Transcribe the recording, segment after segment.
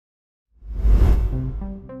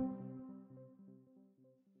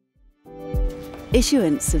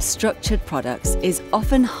Issuance of structured products is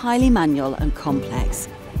often highly manual and complex,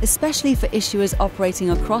 especially for issuers operating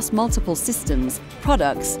across multiple systems,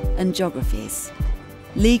 products and geographies.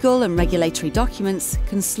 Legal and regulatory documents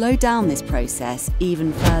can slow down this process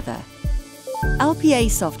even further.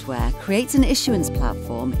 LPA software creates an issuance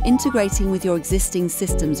platform integrating with your existing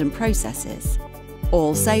systems and processes.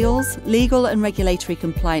 All sales, legal and regulatory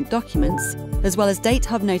compliant documents, as well as date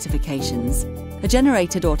hub notifications, are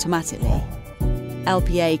generated automatically.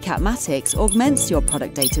 LPA Capmatics augments your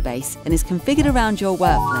product database and is configured around your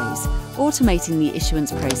workflows, automating the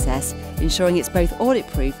issuance process, ensuring it's both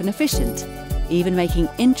audit-proof and efficient, even making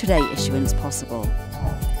intraday issuance possible.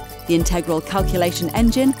 The integral calculation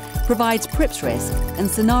engine provides PRIPS risk and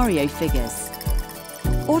scenario figures.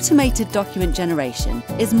 Automated document generation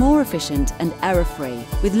is more efficient and error-free,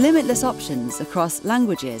 with limitless options across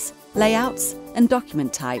languages, layouts and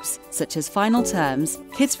document types such as final terms,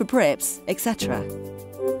 KIDS for PRIPS, etc.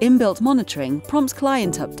 Inbuilt monitoring prompts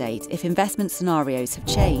client update if investment scenarios have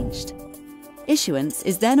changed. Issuance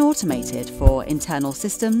is then automated for internal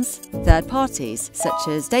systems, third parties such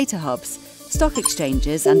as data hubs, stock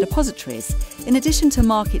exchanges and depositories, in addition to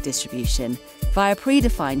market distribution via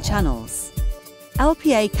predefined channels.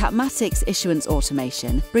 LPA Capmatics Issuance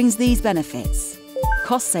Automation brings these benefits: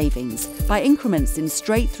 cost savings by increments in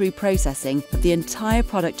straight-through processing of the entire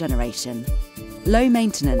product generation, low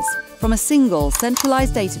maintenance from a single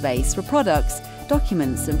centralised database for products,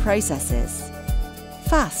 documents and processes,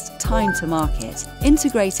 fast time to market,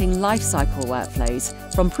 integrating lifecycle workflows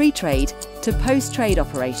from pre-trade to post-trade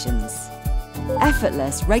operations,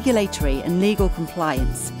 effortless regulatory and legal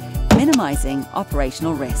compliance, minimising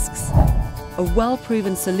operational risks. A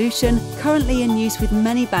well-proven solution currently in use with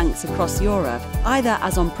many banks across Europe, either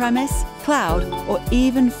as on-premise, cloud, or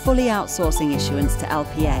even fully outsourcing issuance to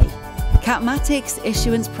LPA. Capmatics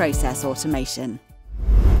Issuance Process Automation.